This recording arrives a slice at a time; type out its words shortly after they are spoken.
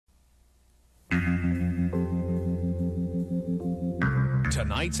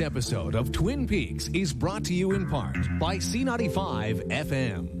Tonight's episode of Twin Peaks is brought to you in part by C95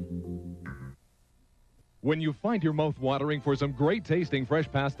 FM. When you find your mouth watering for some great tasting fresh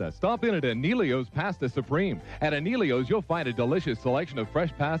pasta, stop in at Aniello's Pasta Supreme. At Aniello's, you'll find a delicious selection of fresh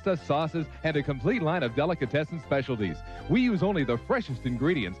pasta, sauces, and a complete line of delicatessen specialties. We use only the freshest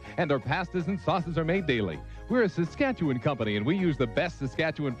ingredients, and our pastas and sauces are made daily. We're a Saskatchewan company, and we use the best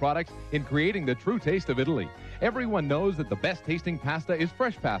Saskatchewan products in creating the true taste of Italy. Everyone knows that the best tasting pasta is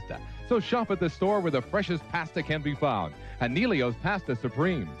fresh pasta. So shop at the store where the freshest pasta can be found. Aniello's Pasta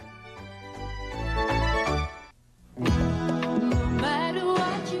Supreme. No matter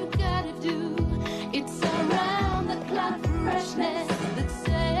what you gotta do, it's around the clock freshness that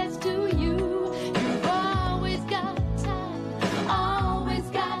says to you, you've always got time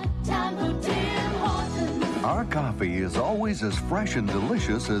for Tim Horton. Our coffee is always as fresh and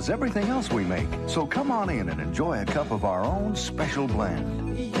delicious as everything else we make. So come on in and enjoy a cup of our own special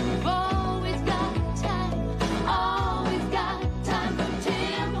blend. You've always got time for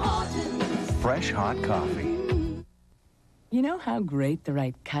Tim Hortons. Fresh hot coffee. You know how great the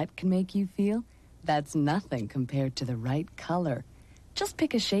right cut can make you feel? That's nothing compared to the right color. Just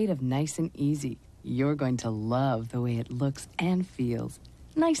pick a shade of Nice and Easy. You're going to love the way it looks and feels.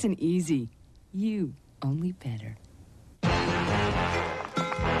 Nice and Easy. You, only better.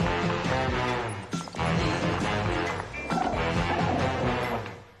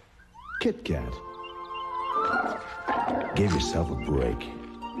 Kit Kat. Give yourself a break.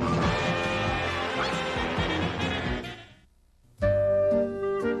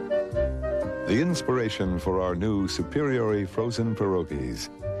 The inspiration for our new Superiore frozen perogies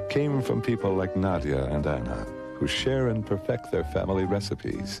came from people like Nadia and Anna, who share and perfect their family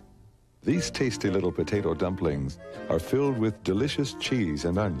recipes. These tasty little potato dumplings are filled with delicious cheese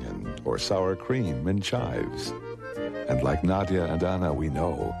and onion or sour cream and chives. And like Nadia and Anna, we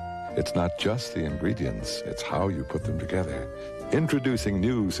know it's not just the ingredients, it's how you put them together. Introducing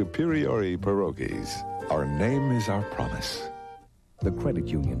new Superiore pierogies. Our name is our promise. The Credit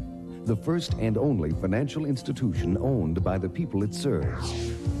Union, the first and only financial institution owned by the people it serves.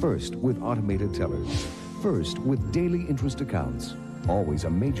 First with automated tellers. First with daily interest accounts. Always a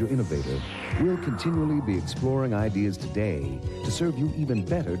major innovator, we'll continually be exploring ideas today to serve you even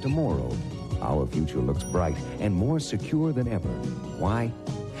better tomorrow. Our future looks bright and more secure than ever. Why?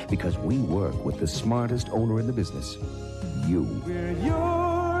 Because we work with the smartest owner in the business, you. We're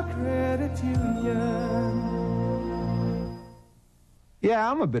your credit union. Yeah,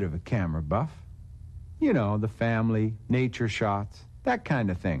 I'm a bit of a camera buff. You know, the family, nature shots, that kind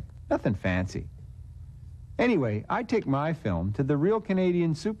of thing. Nothing fancy. Anyway, I take my film to the real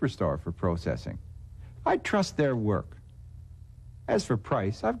Canadian Superstore for processing. I trust their work. As for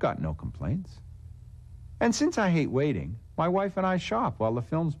price, I've got no complaints. And since I hate waiting, my wife and I shop while the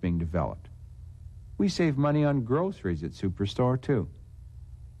film's being developed. We save money on groceries at Superstore, too.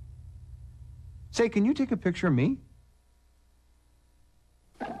 Say, can you take a picture of me?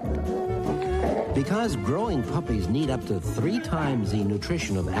 Because growing puppies need up to 3 times the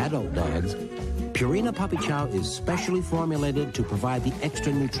nutrition of adult dogs, Purina Puppy Chow is specially formulated to provide the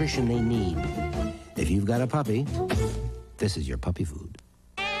extra nutrition they need. If you've got a puppy, this is your puppy food.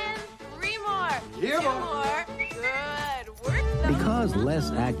 3 more. 2 more. Good work. Because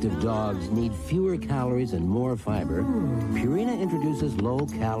less active dogs need fewer calories and more fiber, Purina introduces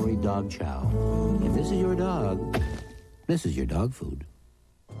low-calorie dog chow. If this is your dog, this is your dog food.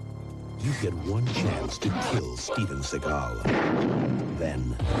 You get one chance to kill Steven Seagal.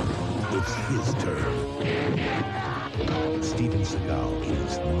 Then, it's his turn. Steven Seagal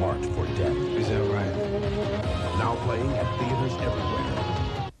is marked for death. Is that right? Now playing at theaters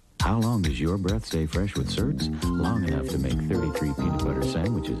everywhere. How long does your breath stay fresh with Certs? Long enough to make 33 peanut butter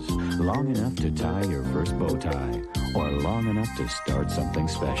sandwiches. Long enough to tie your first bow tie. Or long enough to start something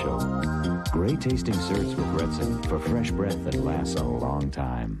special. Great tasting Certs with Retsin for fresh breath that lasts a long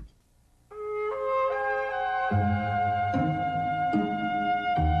time.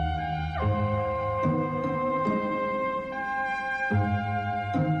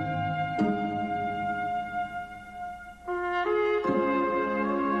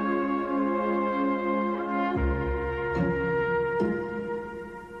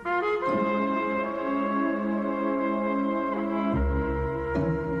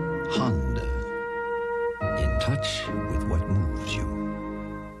 Honda. In touch with what moves you.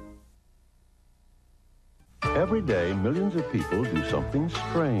 Every day, millions of people do something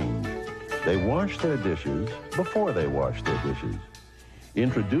strange. They wash their dishes before they wash their dishes.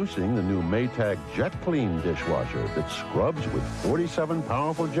 Introducing the new Maytag Jet Clean dishwasher that scrubs with 47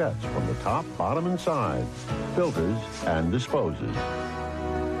 powerful jets from the top, bottom, and sides, filters, and disposes.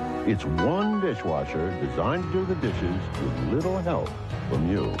 It's one dishwasher designed to do the dishes with little help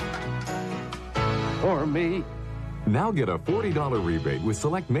from you. Or me. Now get a $40 rebate with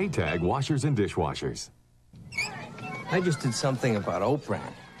select Maytag washers and dishwashers. I just did something about oat bran.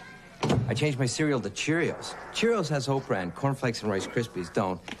 I changed my cereal to Cheerios. Cheerios has oat bran, cornflakes and Rice Krispies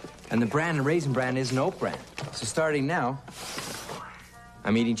don't. And the bran and raisin bran isn't oat bran. So starting now,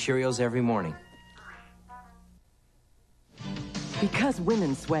 I'm eating Cheerios every morning. Because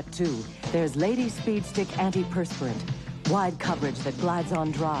women sweat too, there's Lady Speed Stick Antiperspirant. Wide coverage that glides on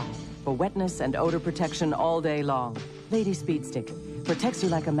dry. For wetness and odor protection all day long. Lady Speed Stick. Protects you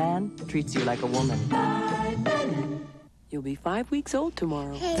like a man, treats you like a woman. You'll be 5 weeks old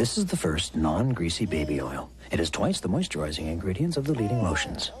tomorrow. This is the first non-greasy baby oil. It has twice the moisturizing ingredients of the leading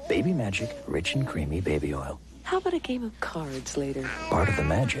lotions. Baby Magic Rich and Creamy Baby Oil. How about a game of cards later? Part of the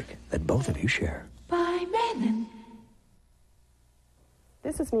magic that both of you share. By Manon.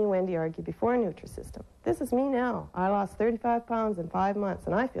 This is me, Wendy Argy, before Nutri-System. This is me now. I lost 35 pounds in 5 months,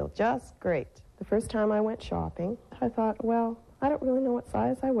 and I feel just great. The first time I went shopping, I thought, well, I don't really know what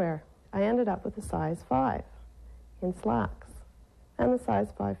size I wear. I ended up with a size 5 in slacks, and the size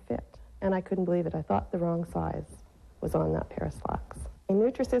 5 fit. And I couldn't believe it. I thought the wrong size was on that pair of slacks. And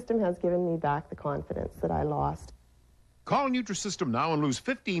Nutri-System has given me back the confidence that I lost. Call Nutri-System now and lose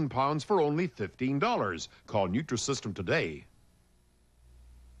 15 pounds for only $15. Call Nutri-System today.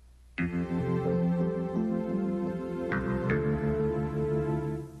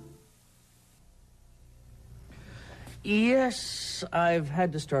 Yes, I've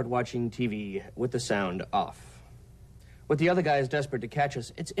had to start watching TV with the sound off. With the other guys desperate to catch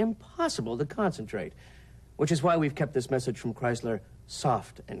us, it's impossible to concentrate. Which is why we've kept this message from Chrysler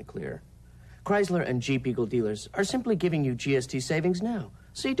soft and clear. Chrysler and Jeep Eagle dealers are simply giving you GST savings now,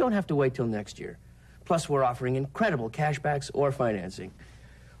 so you don't have to wait till next year. Plus, we're offering incredible cashbacks or financing.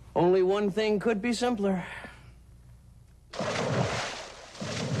 Only one thing could be simpler.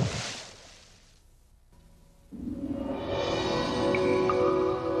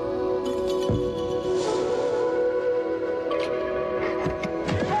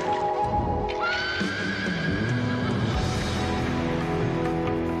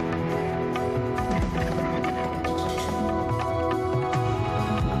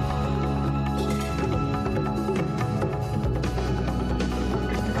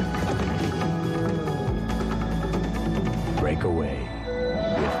 Away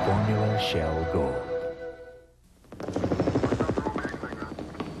with Formula Shell Gold.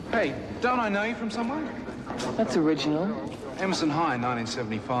 Hey, don't I know you from somewhere? That's original. Emerson High,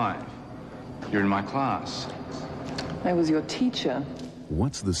 1975. You're in my class. I was your teacher.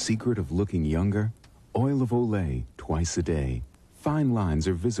 What's the secret of looking younger? Oil of Olay, twice a day. Fine lines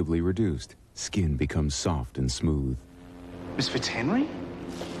are visibly reduced. Skin becomes soft and smooth. Miss Fitzhenry?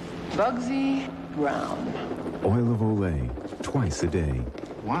 Bugsy Brown. Oil of Olay, twice a day.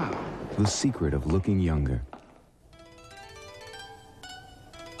 Wow. The secret of looking younger.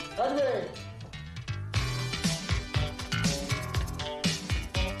 I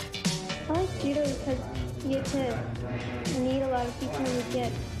like judo because you get to meet a lot of people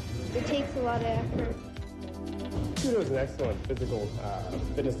it takes a lot of effort. Judo is an excellent physical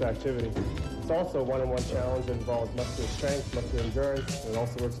fitness activity. It's also a one-on-one challenge that involves muscular strength, muscular endurance, and it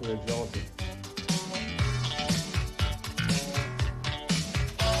also works with agility.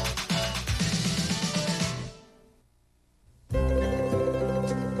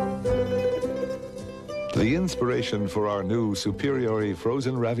 The inspiration for our new Superiore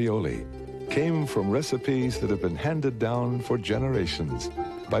frozen ravioli came from recipes that have been handed down for generations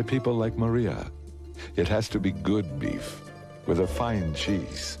by people like Maria. It has to be good beef with a fine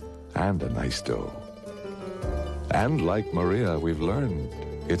cheese and a nice dough. And like Maria, we've learned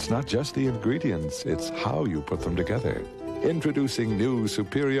it's not just the ingredients, it's how you put them together. Introducing new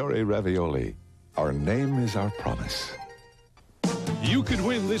Superiore ravioli. Our name is our promise. You could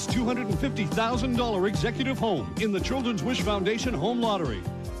win this $250,000 executive home in the Children's Wish Foundation Home Lottery.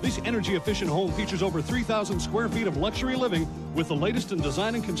 This energy-efficient home features over 3,000 square feet of luxury living with the latest in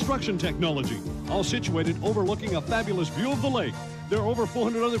design and construction technology, all situated overlooking a fabulous view of the lake. There are over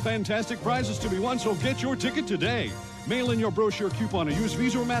 400 other fantastic prizes to be won, so get your ticket today. Mail in your brochure coupon or use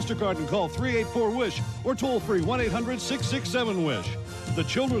Visa or MasterCard and call 384-WISH or toll-free 1-800-667-WISH. The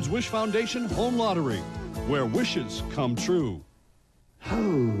Children's Wish Foundation Home Lottery, where wishes come true.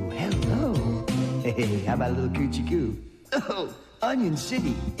 Oh, hello. Hey, how about a little coochie coo? Oh, Onion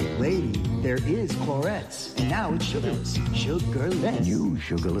City. Lady, there is Clorets. And now it's sugarless. Sugarless. New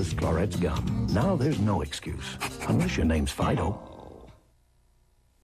sugarless Clorets gum. Now there's no excuse. Unless your name's Fido.